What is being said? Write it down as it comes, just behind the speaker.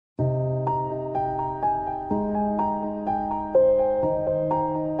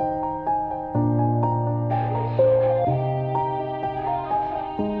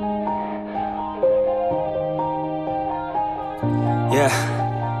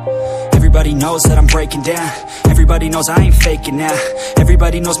Everybody knows that I'm breaking down. Everybody knows I ain't faking now.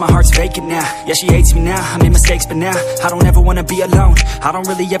 Everybody knows my heart's vacant now. Yeah, she hates me now, I made mistakes but now I don't ever wanna be alone. I don't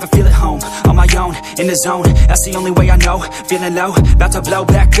really ever feel at home. On my own, in the zone, that's the only way I know. Feeling low, about to blow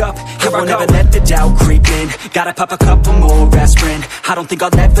back up. Here I won't ever let the doubt creep in. Gotta pop a couple more aspirin. I don't think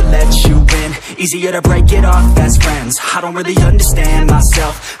I'll ever let you in. Easier to break it off best friends. I don't really understand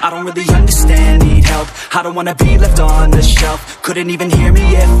myself. I don't really understand, need help. I don't wanna be left on the shelf. Couldn't even hear me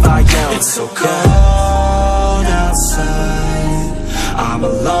if I yelled. It's so cold outside.